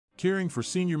Caring for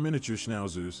senior miniature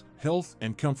schnauzers, health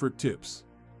and comfort tips.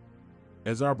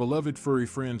 As our beloved furry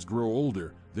friends grow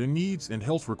older, their needs and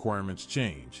health requirements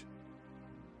change.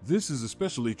 This is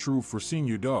especially true for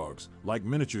senior dogs, like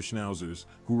miniature schnauzers,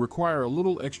 who require a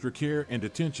little extra care and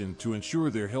attention to ensure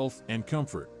their health and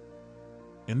comfort.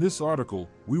 In this article,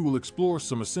 we will explore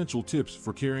some essential tips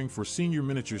for caring for senior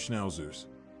miniature schnauzers.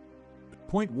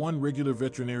 Point 1. Regular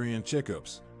veterinarian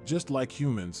checkups. Just like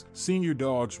humans, senior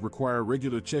dogs require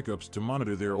regular checkups to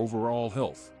monitor their overall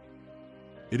health.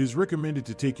 It is recommended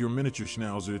to take your miniature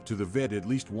schnauzer to the vet at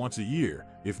least once a year,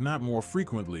 if not more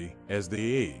frequently, as they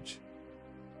age.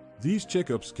 These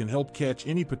checkups can help catch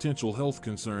any potential health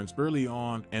concerns early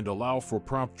on and allow for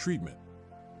prompt treatment.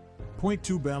 Point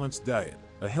 2. Balanced diet.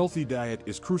 A healthy diet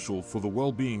is crucial for the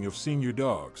well-being of senior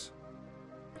dogs.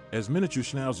 As miniature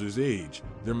schnauzers age,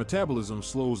 their metabolism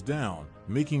slows down,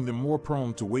 making them more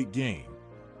prone to weight gain.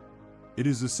 It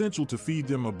is essential to feed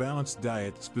them a balanced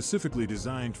diet specifically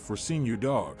designed for senior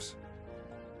dogs.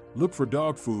 Look for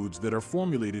dog foods that are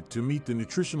formulated to meet the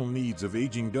nutritional needs of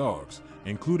aging dogs,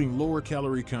 including lower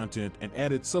calorie content and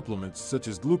added supplements such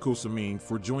as glucosamine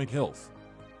for joint health.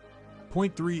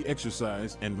 Point 3.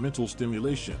 Exercise and mental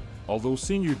stimulation. Although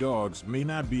senior dogs may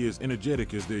not be as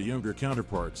energetic as their younger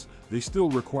counterparts, they still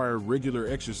require regular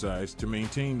exercise to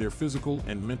maintain their physical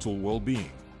and mental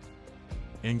well-being.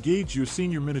 Engage your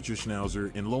senior miniature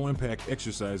schnauzer in low-impact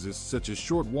exercises such as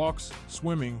short walks,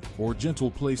 swimming, or gentle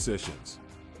play sessions.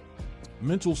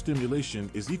 Mental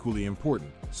stimulation is equally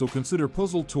important, so consider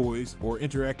puzzle toys or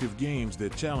interactive games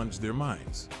that challenge their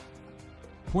minds.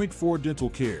 Point 4. Dental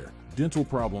care. Dental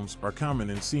problems are common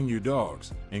in senior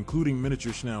dogs, including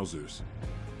miniature schnauzers.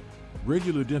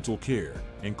 Regular dental care,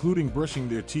 including brushing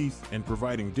their teeth and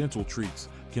providing dental treats,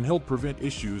 can help prevent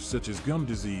issues such as gum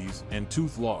disease and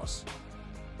tooth loss.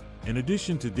 In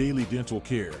addition to daily dental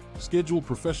care, schedule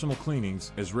professional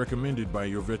cleanings as recommended by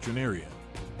your veterinarian.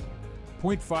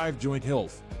 Point 5. Joint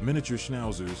health. Miniature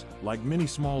schnauzers, like many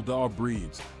small dog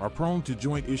breeds, are prone to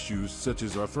joint issues such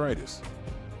as arthritis.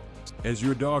 As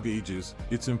your dog ages,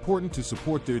 it's important to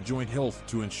support their joint health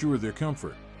to ensure their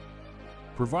comfort.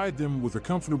 Provide them with a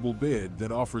comfortable bed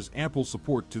that offers ample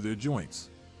support to their joints.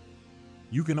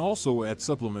 You can also add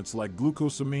supplements like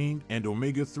glucosamine and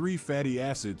omega-3 fatty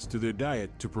acids to their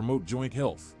diet to promote joint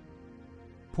health.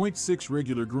 Point 6.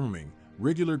 Regular grooming.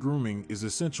 Regular grooming is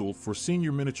essential for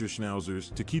senior miniature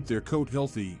schnauzers to keep their coat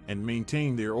healthy and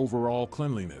maintain their overall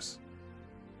cleanliness.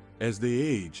 As they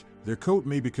age, their coat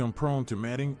may become prone to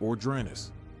matting or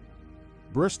dryness.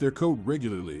 Brush their coat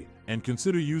regularly and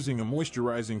consider using a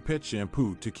moisturizing pet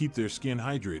shampoo to keep their skin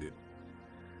hydrated.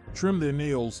 Trim their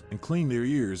nails and clean their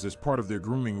ears as part of their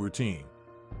grooming routine.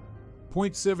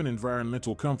 Point 7.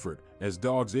 Environmental comfort. As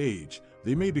dogs age,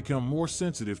 they may become more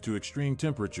sensitive to extreme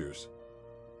temperatures.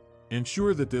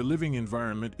 Ensure that their living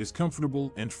environment is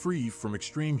comfortable and free from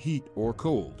extreme heat or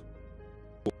cold.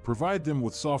 Provide them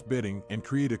with soft bedding and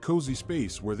create a cozy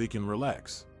space where they can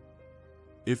relax.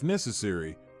 If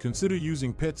necessary, consider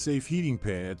using pet-safe heating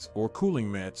pads or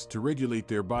cooling mats to regulate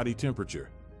their body temperature.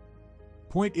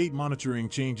 Point 8. Monitoring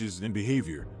changes in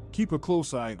behavior. Keep a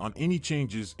close eye on any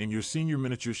changes in your senior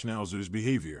miniature schnauzer's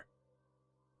behavior.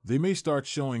 They may start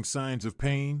showing signs of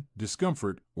pain,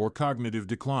 discomfort, or cognitive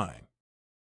decline.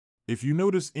 If you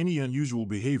notice any unusual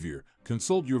behavior,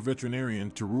 consult your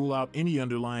veterinarian to rule out any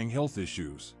underlying health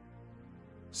issues.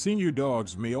 Senior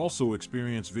dogs may also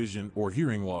experience vision or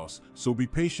hearing loss, so be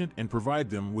patient and provide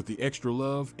them with the extra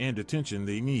love and attention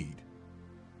they need.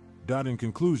 In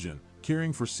conclusion,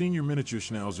 caring for senior miniature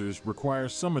schnauzers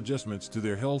requires some adjustments to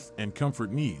their health and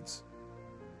comfort needs.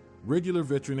 Regular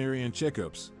veterinarian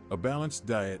checkups, a balanced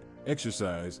diet,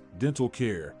 exercise, dental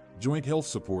care, joint health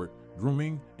support,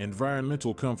 grooming,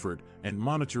 environmental comfort, and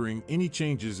monitoring any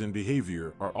changes in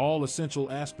behavior are all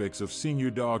essential aspects of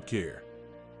senior dog care.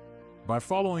 By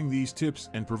following these tips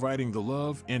and providing the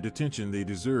love and attention they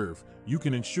deserve, you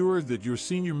can ensure that your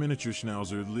senior miniature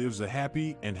schnauzer lives a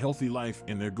happy and healthy life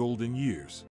in their golden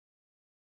years.